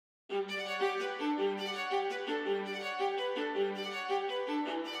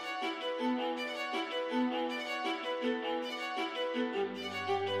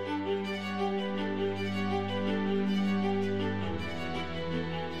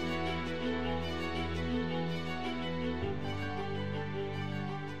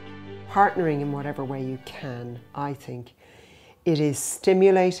partnering in whatever way you can, I think. It is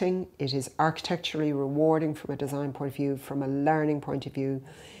stimulating, it is architecturally rewarding from a design point of view, from a learning point of view,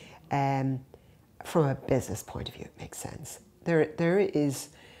 from a business point of view, it makes sense. There is,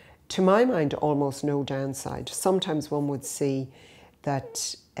 to my mind, almost no downside. Sometimes one would see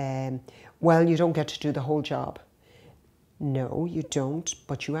that, well, you don't get to do the whole job. No, you don't,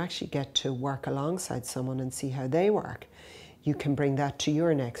 but you actually get to work alongside someone and see how they work. You can bring that to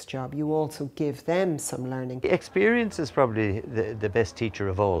your next job. You also give them some learning. Experience is probably the best teacher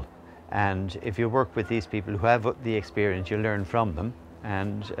of all. And if you work with these people who have the experience, you learn from them.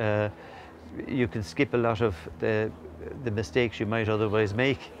 And you can skip a lot of the mistakes you might otherwise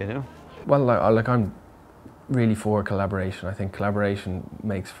make, you know? Well, I'm really for collaboration. I think collaboration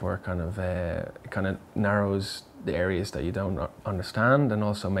makes for kind of narrows the areas that you don't understand, and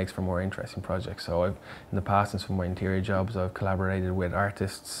also makes for more interesting projects. So in the past, in some of my interior jobs, I've collaborated with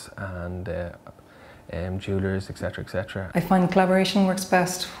artists and jewellers, etc., etc. I find collaboration works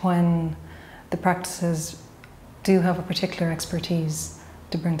best when the practices do have a particular expertise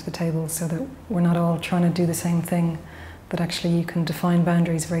to bring to the table, so that we're not all trying to do the same thing, but actually you can define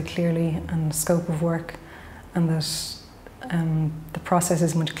boundaries very clearly and scope of work, and that the process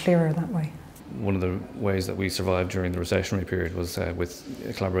is much clearer that way. One of the ways that we survived during the recessionary period was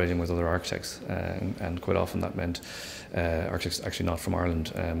with collaborating with other architects, and quite often that meant architects actually not from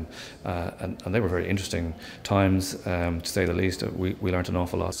Ireland, and they were very interesting times, to say the least. We learned an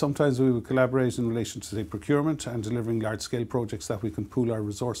awful lot. Sometimes we would collaborate in relation to the procurement and delivering large-scale projects that we can pool our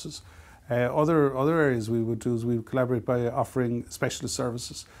resources. Other areas we would do is we would collaborate by offering specialist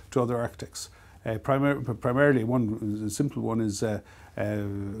services to other architects. Primarily, one simple one is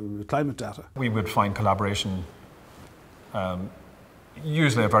climate data. We would find collaboration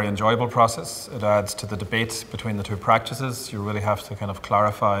usually a very enjoyable process. It adds to the debate between the two practices. You really have to kind of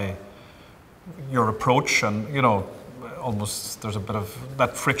clarify your approach, and you know, almost there's a bit of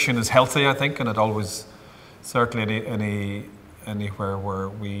that friction is healthy, I think, and it always, certainly anywhere where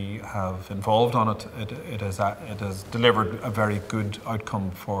we have involved on it, it has delivered a very good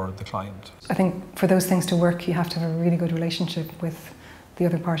outcome for the client. I think for those things to work, you have to have a really good relationship with the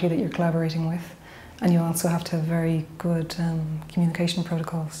other party that you're collaborating with, and you also have to have very good communication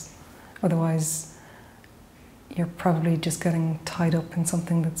protocols. Otherwise, you're probably just getting tied up in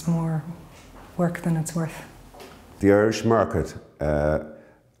something that's more work than it's worth. The Irish market,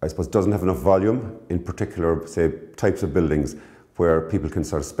 I suppose, doesn't have enough volume, in particular, say, types of buildings where people can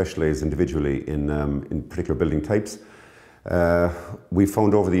sort of specialise individually in particular building types. We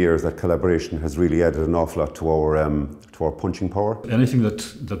found over the years that collaboration has really added an awful lot to our punching power. Anything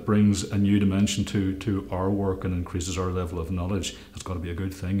that brings a new dimension to our work and increases our level of knowledge has got to be a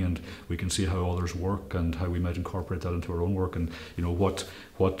good thing, and we can see how others work and how we might incorporate that into our own work, and you know what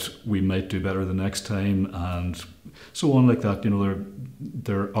we might do better the next time, and so on like that. You know,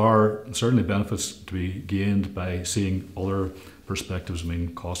 there are certainly benefits to be gained by seeing other perspectives. I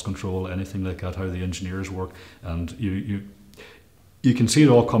mean, cost control, anything like that, how the engineers work, and you can see it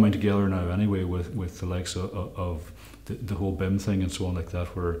all coming together now anyway with the likes of the whole BIM thing and so on like that,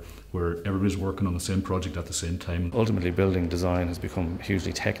 where everybody's working on the same project at the same time. Ultimately, building design has become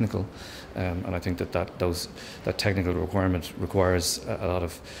hugely technical, and I think that technical requirement requires a lot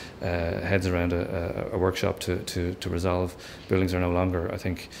of heads around a workshop to resolve. Buildings are no longer, I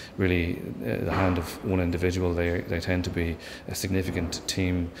think, really the hand of one individual. They tend to be a significant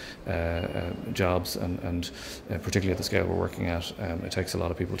team jobs, and particularly at the scale we're working at, it takes a lot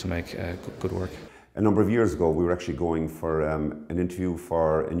of people to make good work. A number of years ago, we were actually going for an interview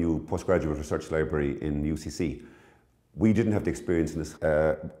for a new postgraduate research library in UCC. We didn't have the experience in this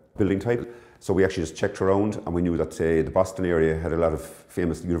building type, so we actually just checked around, and we knew that, say, the Boston area had a lot of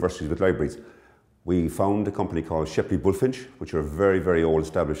famous universities with libraries. We found a company called Shepley Bulfinch, which are a very, very old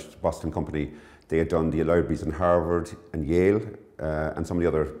established Boston company. They had done the libraries in Harvard and Yale and some of the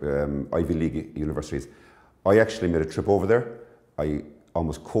other Ivy League universities. I actually made a trip over there. I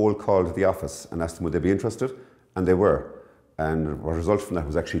almost cold called the office and asked them would they be interested, and they were. And a result from that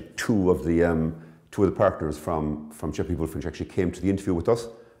was actually two of the partners from Shepley Bulfinch actually came to the interview with us,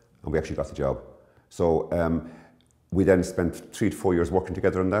 and we actually got the job. So we then spent 3 to 4 years working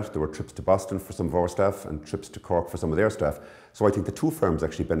together on that. There were trips to Boston for some of our staff and trips to Cork for some of their staff. So I think the two firms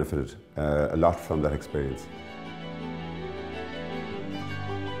actually benefited a lot from that experience.